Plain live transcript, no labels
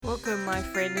Welcome, my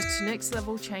friends, to Next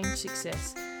Level Change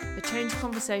Success, a change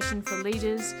conversation for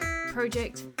leaders,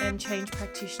 project and change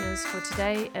practitioners for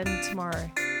today and tomorrow.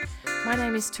 My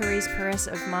name is Therese Perez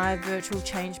of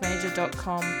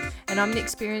myvirtualchangemanager.com, and I'm an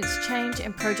experienced change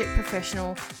and project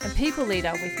professional and people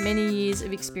leader with many years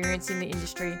of experience in the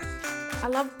industry. I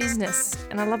love business,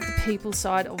 and I love the people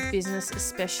side of business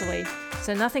especially.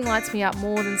 So nothing lights me up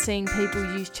more than seeing people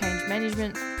use change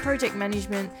management, project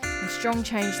management, and strong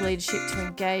change leadership to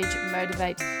engage,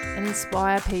 motivate, and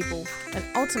inspire people, and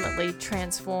ultimately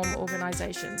transform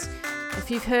organisations. If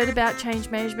you've heard about change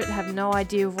management and have no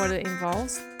idea of what it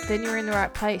involves, then you're in the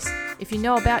right place. If you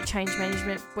know about change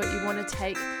management, but you want to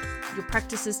take your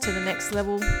practices to the next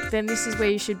level, then this is where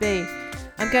you should be.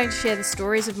 I'm going to share the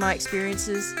stories of my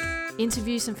experiences,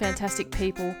 interview some fantastic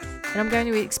people, and I'm going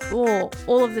to explore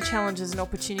all of the challenges and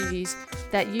opportunities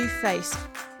that you face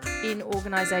in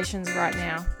organisations right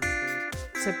now.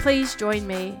 So please join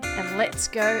me and let's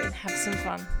go and have some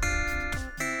fun.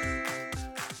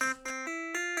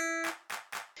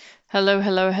 Hello,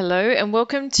 and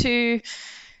welcome to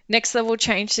Next Level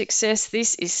Change Success.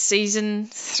 This is season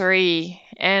 3,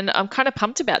 and I'm kind of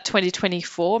pumped about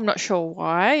 2024. I'm not sure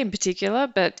why in particular,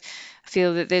 but I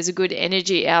feel that there's a good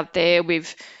energy out there.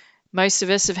 Most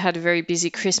of us have had a very busy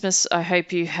Christmas. I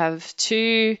hope you have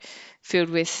too, filled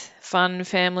with fun,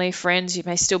 family, friends. You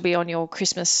may still be on your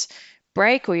Christmas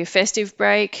break or your festive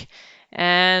break.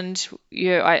 And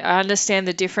I understand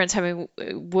the difference, having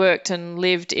worked and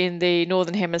lived in the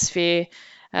Northern Hemisphere,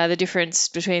 the difference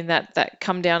between that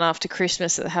come down after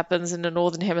Christmas that happens in the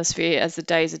Northern Hemisphere as the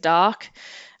days are dark,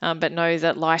 but know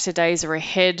that lighter days are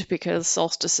ahead because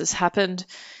solstice has happened.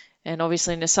 And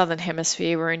obviously in the Southern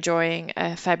Hemisphere, we're enjoying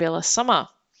a fabulous summer,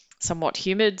 somewhat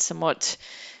humid, somewhat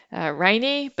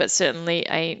rainy, but certainly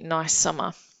a nice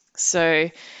summer.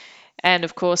 And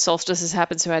of course, solstice has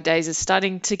happened, so our days are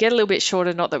starting to get a little bit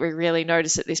shorter, not that we really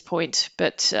notice at this point,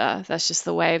 but that's just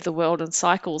the way of the world and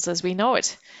cycles as we know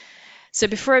it. So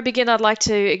before I begin, I'd like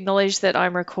to acknowledge that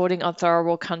I'm recording on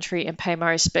Tharawal country and pay my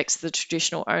respects to the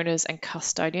traditional owners and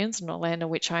custodians in the land on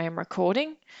which I am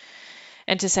recording.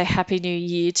 And to say Happy New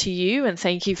Year to you, and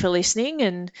thank you for listening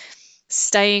and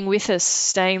staying with us,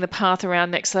 staying the path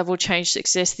around Next Level Change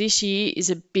Success. This year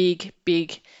is a big,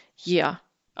 big year.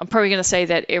 I'm probably going to say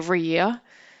that every year,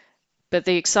 but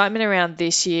the excitement around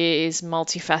this year is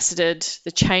multifaceted.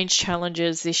 The change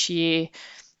challenges this year,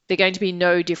 they're going to be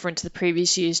no different to the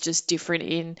previous years, just different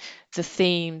in the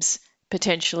themes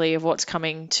potentially of what's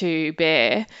coming to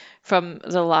bear from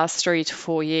the last 3 to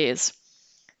 4 years.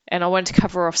 And I wanted to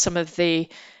cover off some of the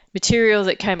material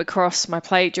that came across my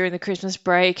plate during the Christmas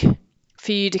break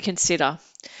for you to consider,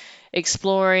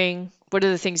 exploring what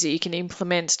are the things that you can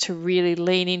implement to really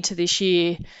lean into this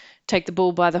year, take the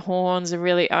bull by the horns and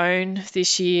really own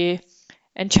this year,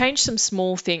 and change some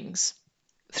small things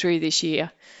through this year.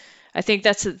 I think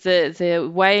that's the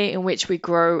way in which we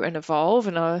grow and evolve.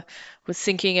 And I was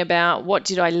thinking about, what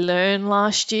did I learn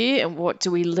last year, and what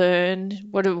do we learn?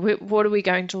 What are we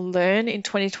going to learn in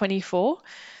 2024?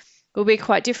 Will be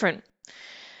quite different.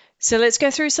 So let's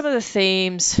go through some of the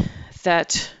themes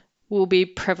that will be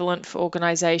prevalent for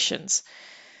organizations.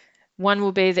 One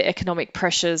will be the economic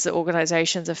pressures that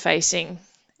organizations are facing.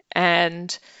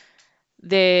 And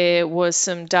there was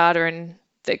some data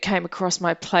that came across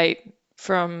my plate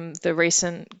from the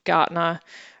recent Gartner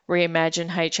Reimagine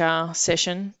HR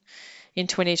session in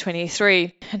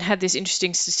 2023, and had this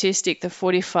interesting statistic that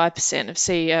 45% of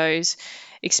CEOs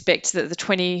expect that the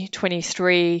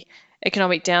 2023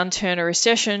 economic downturn or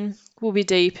recession will be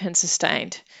deep and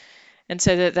sustained. And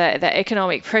so that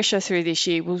economic pressure through this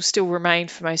year will still remain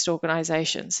for most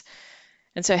organizations.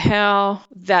 And so how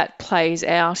that plays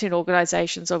out in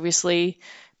organizations, obviously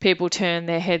people turn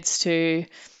their heads to,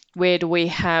 where do we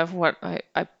have what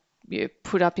I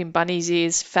put up in bunny's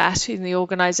ears, fat in the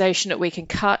organization that we can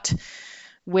cut?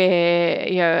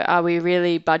 Where, are we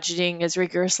really budgeting as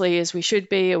rigorously as we should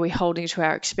be? Are we holding to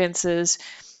our expenses?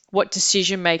 What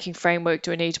decision-making framework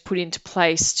do we need to put into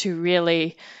place to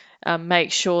really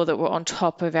make sure that we're on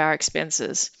top of our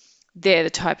expenses? They're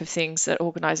the type of things that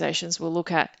organizations will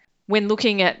look at. When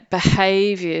looking at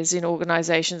behaviors in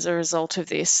organizations as a result of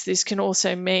this can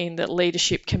also mean that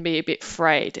leadership can be a bit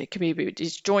frayed. It can be a bit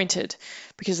disjointed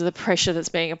because of the pressure that's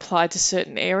being applied to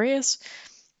certain areas,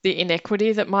 the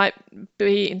inequity that might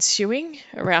be ensuing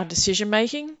around decision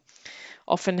making.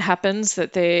 Often happens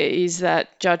that there is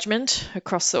that judgment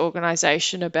across the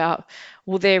organization about,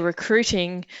 well, they're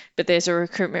recruiting, but there's a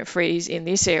recruitment freeze in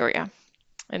this area.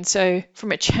 And so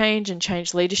from a change and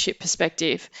change leadership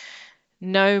perspective,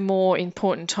 no more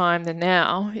important time than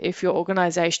now, if your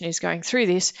organization is going through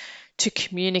this, to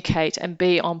communicate and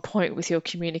be on point with your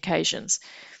communications.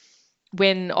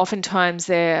 When oftentimes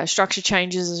there are structure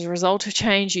changes as a result of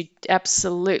change, you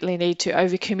absolutely need to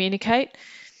over communicate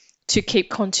to keep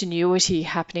continuity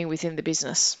happening within the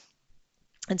business.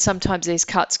 And sometimes these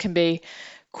cuts can be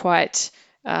quite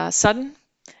sudden,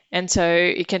 and so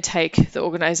it can take the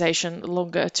organization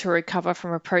longer to recover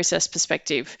from a process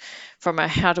perspective, from a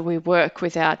how do we work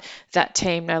without that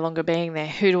team no longer being there?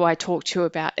 Who do I talk to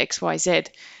about XYZ?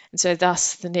 And so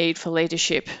thus the need for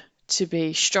leadership to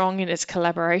be strong in its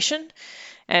collaboration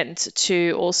and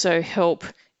to also help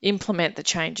implement the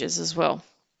changes as well.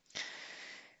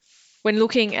 When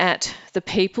looking at the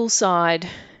people side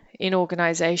in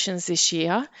organizations this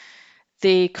year,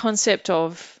 the concept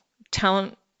of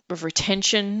talent, of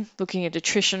retention, looking at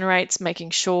attrition rates,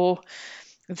 making sure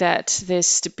that there's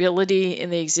stability in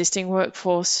the existing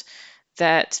workforce,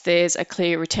 that there's a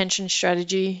clear retention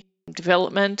strategy,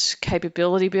 development,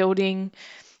 capability building,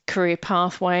 career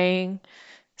pathwaying,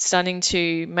 starting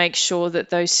to make sure that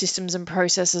those systems and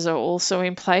processes are also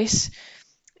in place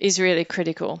is really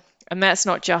critical. And that's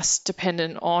not just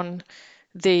dependent on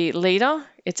the leader,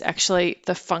 it's actually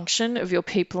the function of your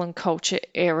people and culture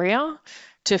area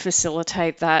to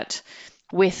facilitate that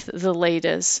with the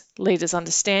leaders. Leaders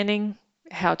understanding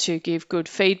how to give good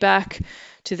feedback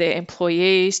to their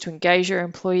employees, to engage their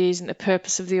employees in the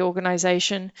purpose of the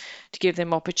organization, to give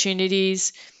them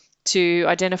opportunities, to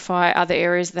identify other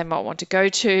areas they might want to go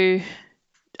to,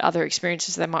 other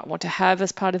experiences they might want to have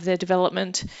as part of their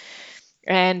development,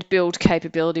 and build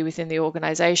capability within the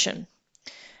organization.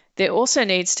 There also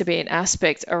needs to be an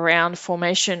aspect around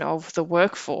formation of the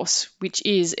workforce, which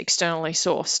is externally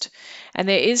sourced. And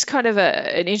there is kind of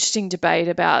an interesting debate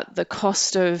about the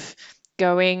cost of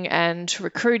going and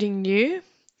recruiting new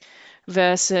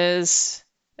versus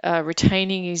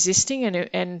retaining existing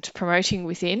and promoting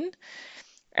within.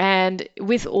 And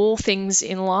with all things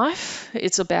in life,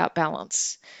 it's about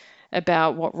balance,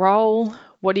 about what role,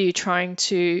 what are you trying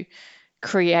to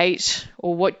create,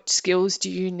 or what skills do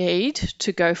you need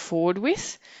to go forward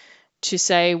with, to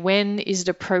say when is it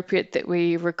appropriate that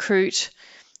we recruit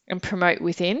and promote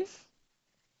within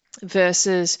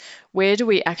versus where do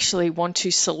we actually want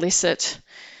to solicit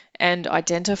and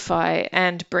identify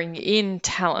and bring in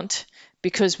talent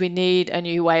because we need a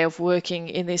new way of working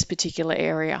in this particular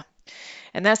area.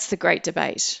 And that's the great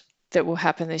debate that will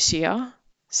happen this year.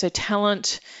 So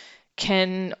talent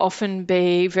can often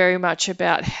be very much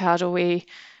about how do we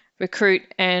recruit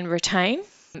and retain.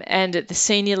 And at the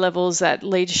senior levels, that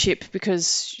leadership,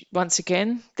 because once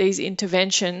again, these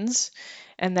interventions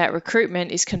and that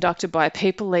recruitment is conducted by a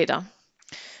people leader.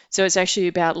 So it's actually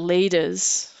about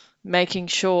leaders making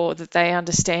sure that they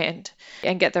understand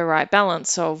and get the right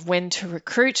balance of when to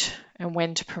recruit and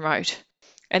when to promote.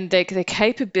 And the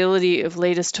capability of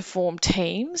leaders to form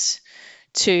teams,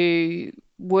 to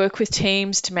work with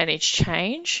teams to manage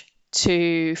change,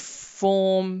 to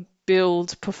form,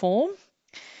 build, perform.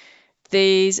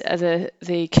 These are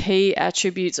the key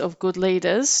attributes of good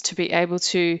leaders to be able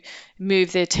to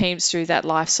move their teams through that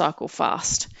life cycle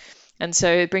fast. And so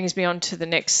it brings me on to the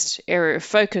next area of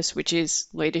focus, which is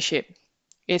leadership.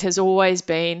 It has always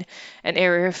been an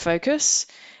area of focus,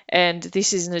 and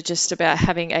this isn't just about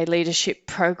having a leadership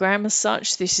program as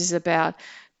such. This is about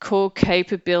core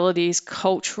capabilities,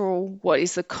 cultural, what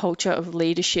is the culture of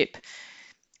leadership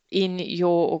in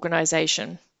your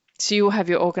organization. So you will have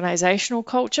your organizational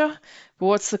culture, but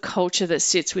what's the culture that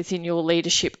sits within your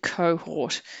leadership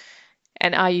cohort?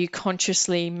 And are you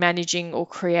consciously managing or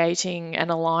creating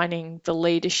and aligning the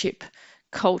leadership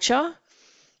culture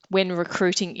when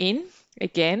recruiting in,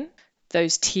 again,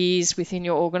 those tiers within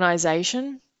your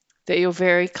organization, that you're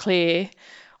very clear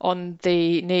on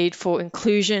the need for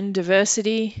inclusion,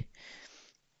 diversity,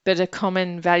 but a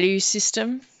common value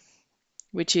system,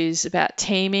 which is about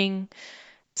teaming,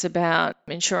 it's about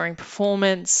ensuring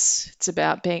performance, it's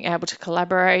about being able to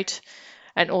collaborate,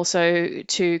 and also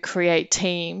to create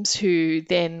teams who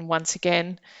then, once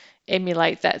again,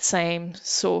 emulate that same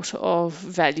sort of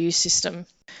value system.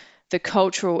 The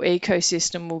cultural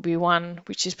ecosystem will be one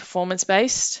which is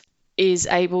performance-based, is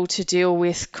able to deal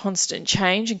with constant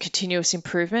change and continuous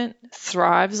improvement,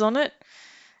 thrives on it,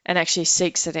 and actually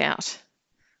seeks it out.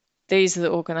 These are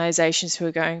the organizations who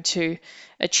are going to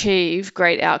achieve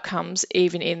great outcomes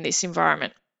even in this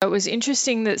environment. It was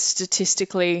interesting that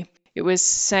statistically it was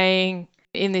saying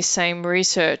in this same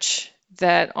research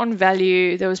that on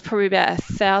value there was probably about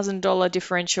 $1,000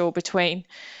 differential between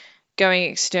going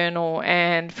external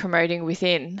and promoting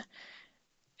within.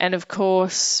 And of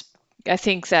course, I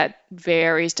think that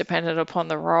varies dependent upon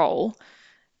the role,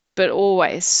 but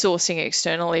always sourcing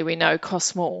externally we know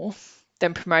costs more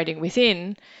than promoting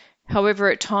within.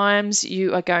 However, at times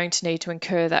you are going to need to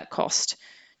incur that cost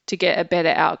to get a better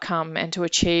outcome and to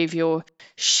achieve your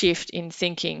shift in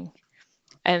thinking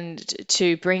and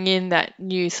to bring in that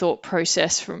new thought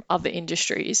process from other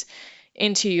industries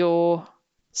into your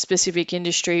specific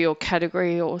industry or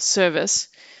category or service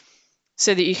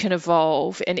so that you can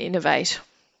evolve and innovate.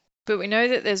 But we know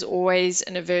that there's always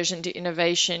an aversion to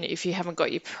innovation if you haven't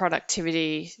got your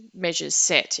productivity measures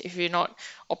set, if you're not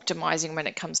optimizing when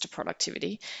it comes to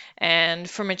productivity. And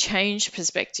from a change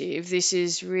perspective, this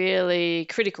is really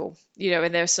critical,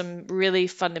 and there are some really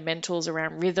fundamentals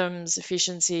around rhythms,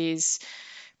 efficiencies,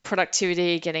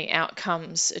 productivity, getting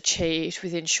outcomes achieved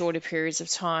within shorter periods of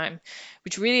time,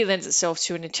 which really lends itself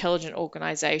to an intelligent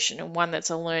organization and one that's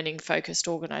a learning focused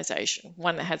organization,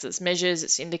 one that has its measures,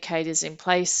 its indicators in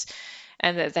place,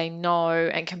 and that they know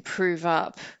and can prove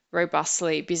up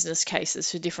robustly business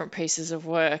cases for different pieces of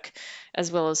work,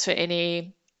 as well as for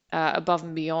any above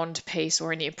and beyond piece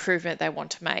or any improvement they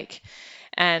want to make.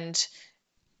 And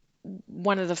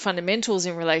one of the fundamentals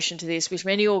in relation to this, which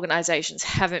many organizations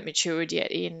haven't matured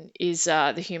yet in, is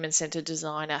the human-centered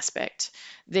design aspect,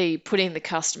 the putting the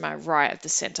customer right at the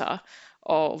center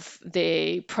of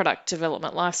the product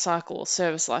development lifecycle or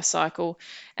service lifecycle,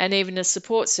 and even as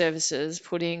support services,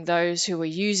 putting those who are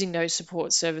using those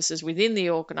support services within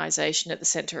the organization at the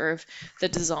center of the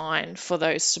design for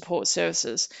those support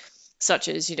services, such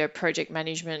as project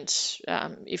management,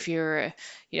 if you're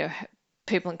a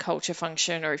people and culture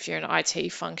function, or if you're an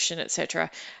IT function, etc.,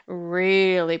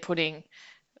 really putting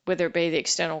whether it be the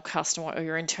external customer or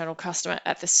your internal customer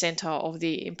at the center of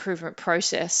the improvement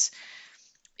process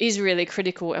is really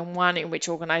critical, and one in which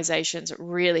organizations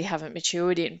really haven't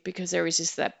matured in, because there is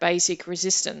just that basic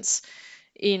resistance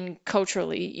in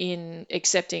culturally in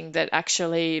accepting that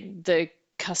actually the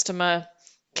customer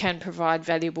can provide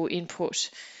valuable input,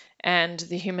 and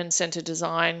the human-centered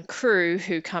design crew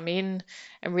who come in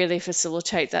and really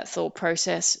facilitate that thought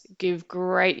process give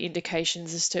great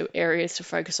indications as to areas to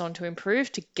focus on to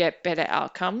improve, to get better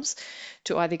outcomes,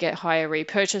 to either get higher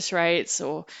repurchase rates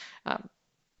or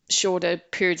shorter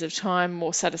periods of time,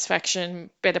 more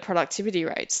satisfaction, better productivity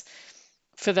rates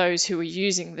for those who are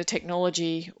using the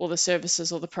technology or the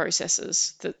services or the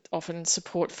processes that often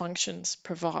support functions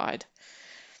provide.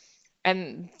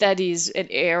 And that is an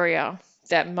area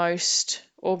that most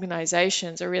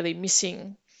organizations are really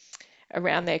missing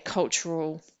around their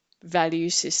cultural value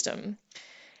system,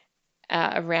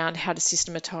 around how to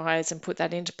systematize and put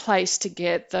that into place to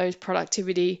get those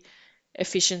productivity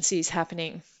efficiencies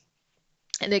happening.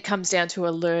 And it comes down to a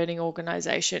learning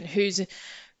organization. Who's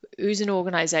an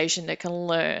organization that can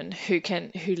learn, who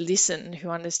listen, who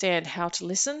understand how to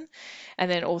listen, and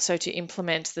then also to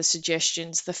implement the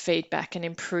suggestions, the feedback, and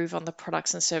improve on the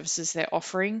products and services they're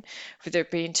offering, whether it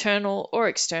be internal or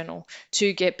external,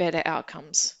 to get better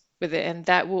outcomes with it. And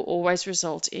that will always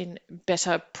result in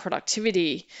better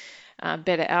productivity,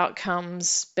 better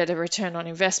outcomes, better return on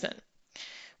investment,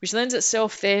 which lends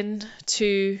itself then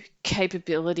to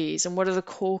capabilities. And what are the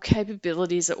core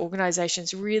capabilities that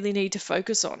organizations really need to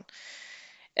focus on?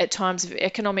 At times of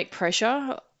economic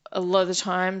pressure, a lot of the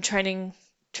time training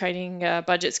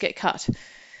budgets get cut,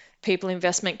 people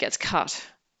investment gets cut,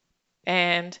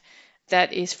 and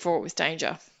that is fraught with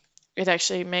danger. It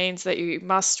actually means that you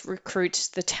must recruit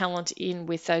the talent in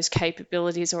with those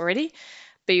capabilities already,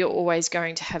 but you're always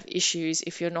going to have issues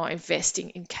if you're not investing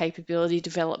in capability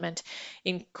development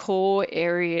in core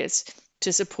areas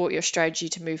to support your strategy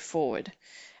to move forward.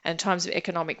 And in times of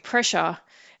economic pressure,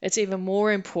 it's even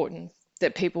more important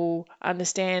that people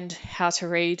understand how to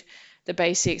read the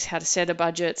basics, how to set a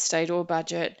budget, state or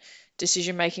budget,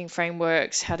 decision-making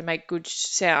frameworks, how to make good,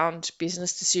 sound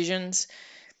business decisions,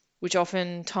 which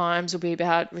oftentimes will be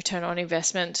about return on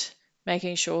investment,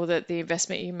 making sure that the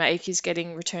investment you make is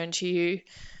getting returned to you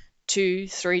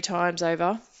 2-3 times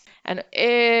over. And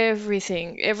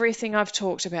everything I've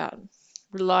talked about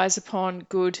relies upon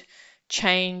good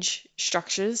change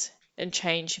structures and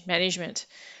change management,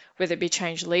 whether it be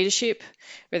change leadership,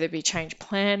 whether it be change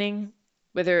planning,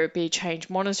 whether it be change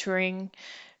monitoring,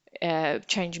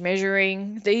 change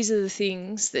measuring. These are the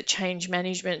things that change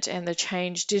management and the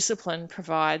change discipline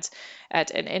provides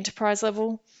at an enterprise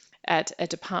level, at a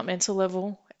departmental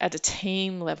level, at a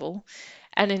team level,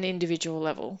 and an individual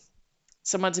level.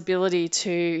 Someone's ability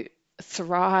to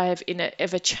thrive in an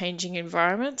ever-changing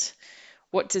environment.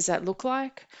 What does that look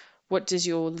like? What does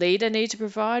your leader need to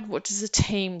provide? What does a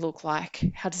team look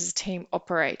like? How does a team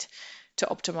operate to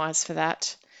optimize for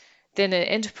that? Then at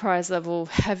enterprise level,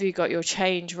 have you got your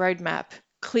change roadmap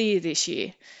clear this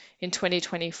year in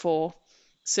 2024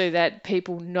 so that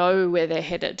people know where they're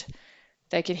headed?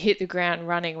 They can hit the ground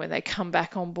running when they come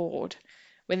back on board.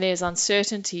 When there's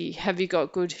uncertainty, have you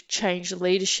got good change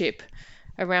leadership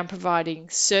around providing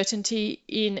certainty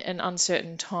in an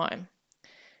uncertain time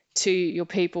to your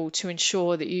people to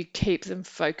ensure that you keep them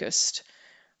focused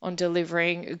on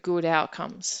delivering good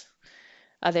outcomes?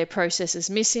 Are there processes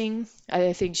missing? Are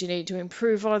there things you need to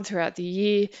improve on throughout the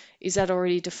year? Is that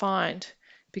already defined?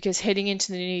 Because heading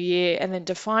into the new year and then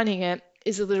defining it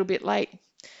is a little bit late. You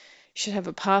should have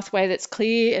a pathway that's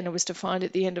clear and it was defined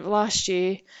at the end of last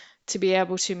year to be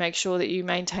able to make sure that you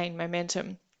maintain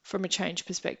momentum from a change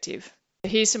perspective.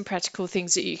 Here's some practical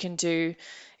things that you can do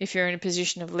if you're in a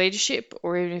position of leadership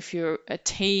or even if you're a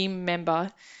team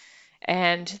member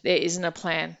and there isn't a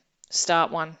plan.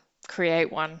 Start one,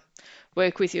 create one,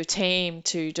 work with your team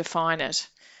to define it.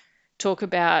 Talk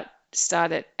about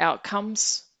started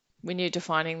outcomes when you're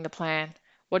defining the plan.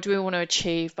 What do we want to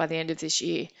achieve by the end of this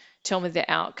year? Tell me the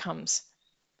outcomes.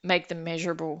 Make them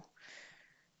measurable.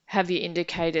 Have your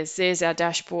indicators. There's our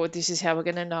dashboard. This is how we're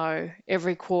going to know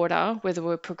every quarter whether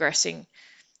we're progressing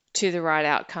to the right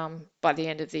outcome by the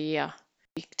end of the year.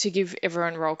 To give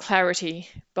everyone role clarity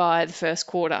by the first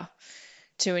quarter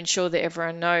to ensure that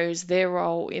everyone knows their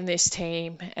role in this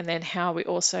team and then how we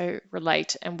also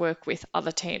relate and work with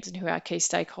other teams and who our key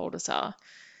stakeholders are.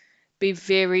 Be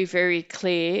very, very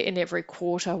clear in every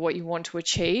quarter what you want to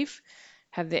achieve.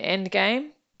 Have the end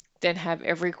game, then have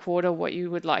every quarter what you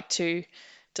would like to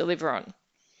deliver on.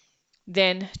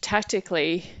 Then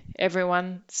tactically,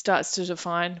 everyone starts to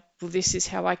define, well, this is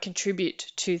how I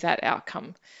contribute to that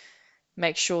outcome.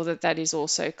 Make sure that that is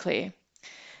also clear.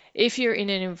 If you're in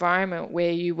an environment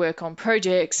where you work on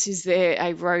projects, is there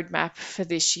a roadmap for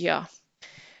this year,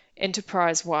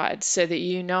 enterprise-wide, so that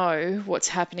you know what's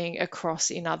happening across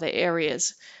in other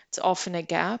areas? It's often a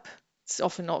gap. It's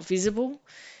often not visible.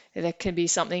 That can be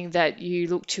something that you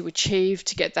look to achieve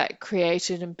to get that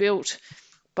created and built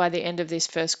by the end of this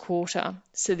first quarter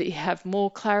so that you have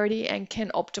more clarity and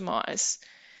can optimize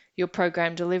your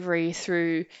program delivery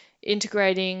through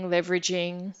integrating,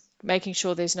 leveraging, making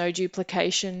sure there's no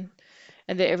duplication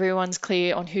and that everyone's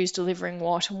clear on who's delivering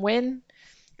what and when.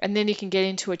 And then you can get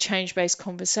into a change-based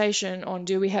conversation on,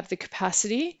 do we have the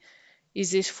capacity?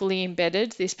 Is this fully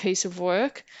embedded, this piece of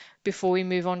work, before we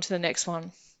move on to the next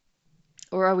one?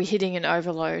 Or are we hitting an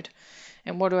overload?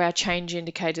 And what are our change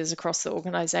indicators across the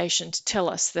organization to tell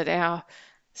us that our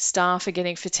staff are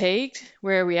getting fatigued?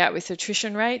 Where are we at with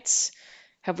attrition rates?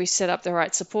 Have we set up the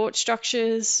right support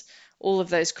structures? All of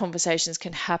those conversations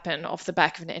can happen off the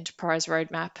back of an enterprise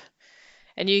roadmap.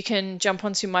 And you can jump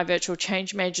onto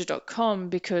myvirtualchangemanager.com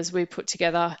because we put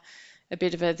together a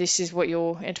bit of a, this is what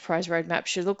your enterprise roadmap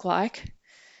should look like.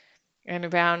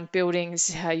 And around building, this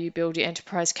is how you build your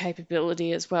enterprise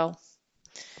capability as well.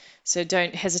 So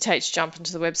don't hesitate to jump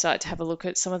into the website to have a look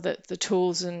at some of the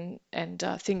tools and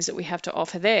things that we have to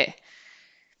offer there.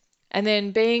 And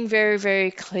then being very, very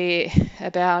clear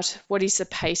about what is the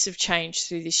pace of change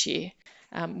through this year.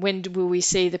 When will we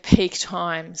see the peak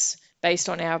times based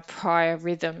on our prior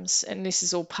rhythms? And this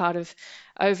is all part of,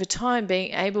 over time,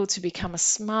 being able to become a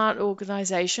smart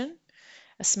organization,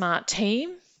 a smart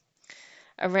team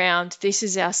around this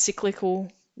is our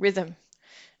cyclical rhythm.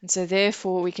 And so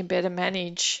therefore we can better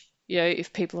manage,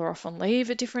 if people are off on leave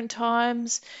at different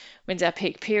times, when's our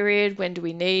peak period, when do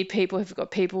we need people, have we got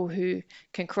people who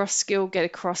can cross-skill, get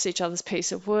across each other's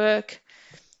piece of work,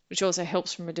 which also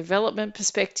helps from a development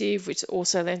perspective, which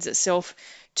also lends itself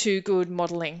to good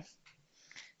modeling.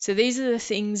 So these are the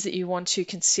things that you want to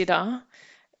consider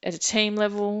at a team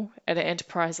level, at an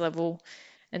enterprise level,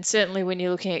 and certainly when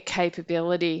you're looking at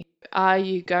capability. Are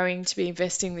you going to be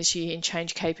investing this year in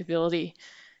change capability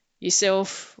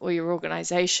yourself or your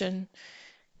organization?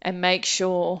 And make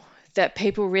sure that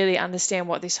people really understand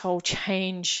what this whole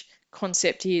change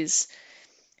concept is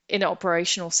in an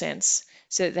operational sense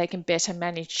so that they can better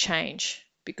manage change.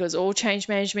 Because all change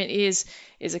management is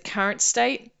a current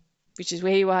state, which is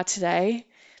where you are today.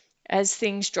 As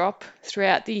things drop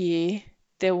throughout the year,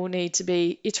 there will need to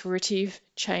be iterative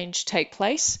change take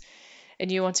place,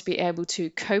 and you want to be able to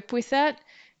cope with that,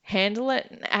 handle it,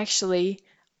 and actually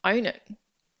own it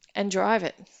and drive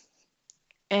it.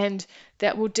 And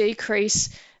that will decrease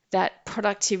that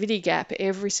productivity gap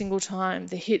every single time,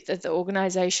 the hit that the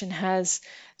organization has,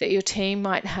 that your team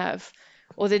might have,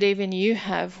 or that even you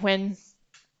have when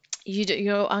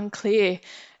you're unclear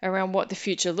around what the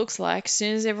future looks like. As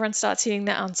soon as everyone starts hitting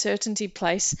that uncertainty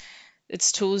place,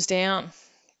 it's tools down.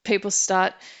 People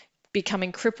start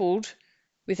becoming crippled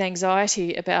with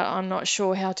anxiety about I'm not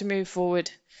sure how to move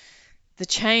forward. The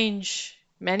change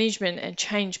management and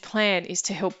change plan is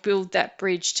to help build that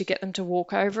bridge to get them to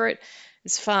walk over it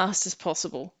as fast as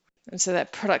possible. And so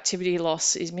that productivity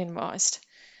loss is minimized.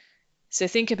 So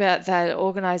think about that at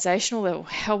organizational level.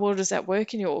 How well does that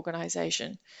work in your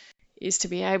organization? Is to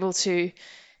be able to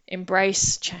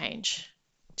embrace change,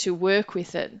 to work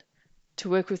with it, to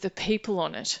work with the people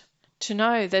on it, to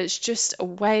know that it's just a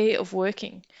way of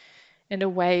working and a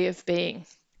way of being.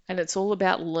 And it's all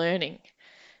about learning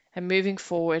and moving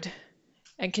forward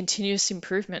and continuous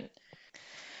improvement.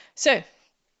 So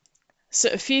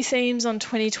a few themes on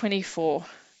 2024.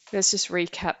 Let's just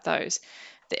recap those.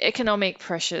 The economic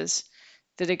pressures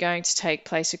that are going to take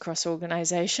place across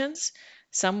organizations.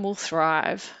 Some will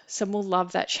thrive, some will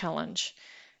love that challenge.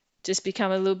 Just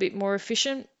become a little bit more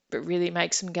efficient, but really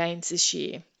make some gains this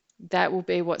year. That will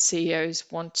be what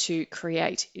CEOs want to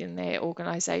create in their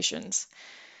organizations.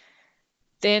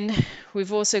 Then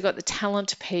we've also got the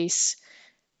talent piece,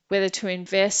 whether to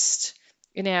invest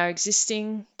in our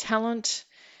existing talent,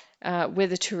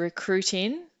 whether to recruit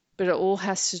in, but it all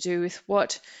has to do with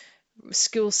what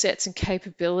skill sets and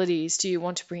capabilities do you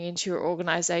want to bring into your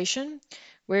organization?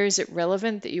 Where is it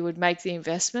relevant that you would make the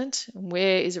investment? And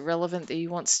where is it relevant that you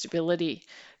want stability?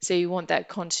 So you want that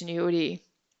continuity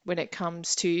when it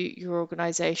comes to your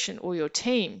organization or your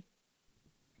team.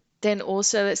 Then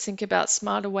also let's think about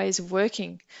smarter ways of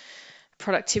working,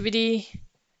 productivity,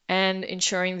 and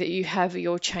ensuring that you have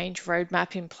your change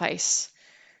roadmap in place.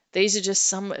 These are just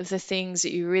some of the things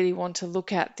that you really want to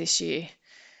look at this year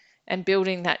and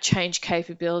building that change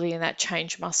capability and that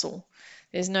change muscle.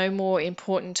 There's no more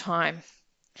important time.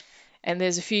 And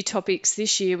there's a few topics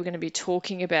this year we're going to be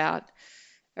talking about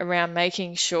around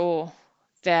making sure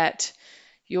that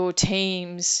your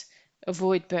teams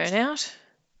avoid burnout,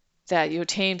 that your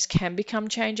teams can become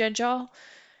change agile,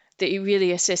 that you're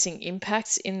really assessing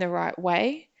impacts in the right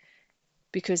way,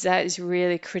 because that is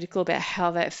really critical about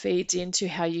how that feeds into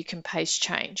how you can pace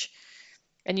change.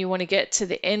 And you want to get to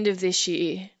the end of this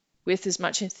year with as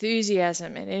much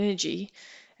enthusiasm and energy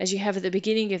as you have at the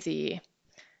beginning of the year,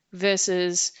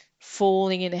 versus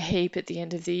falling in a heap at the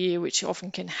end of the year, which often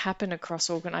can happen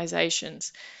across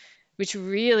organizations, which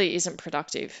really isn't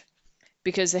productive,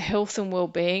 because the health and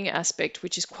well-being aspect,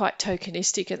 which is quite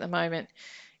tokenistic at the moment,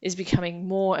 is becoming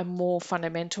more and more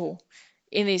fundamental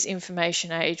in this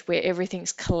information age where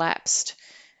everything's collapsed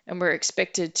and we're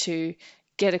expected to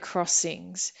get across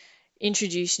things,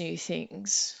 introduce new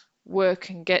things, work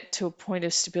and get to a point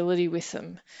of stability with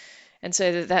them. And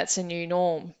so that's a new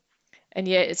norm. And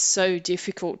yet it's so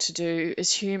difficult to do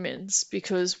as humans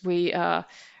because we are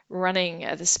running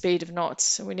at the speed of knots.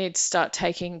 So we need to start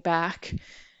taking back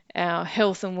our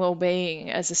health and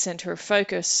well-being as a center of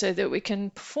focus so that we can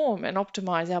perform and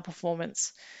optimize our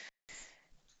performance.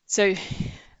 So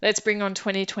let's bring on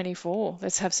 2024.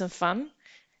 Let's have some fun.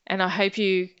 And I hope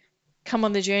you come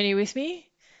on the journey with me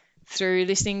through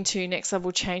listening to Next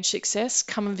Level Change Success.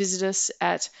 Come and visit us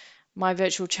at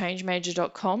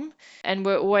myvirtualchangemanager.com. And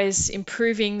we're always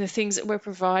improving the things that we're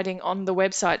providing on the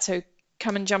website. So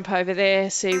come and jump over there,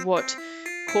 see what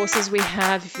courses we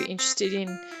have. If you're interested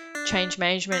in change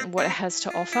management and what it has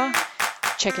to offer,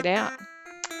 check it out.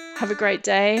 Have a great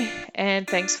day and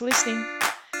thanks for listening.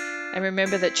 And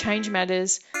remember that change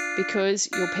matters because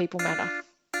your people matter.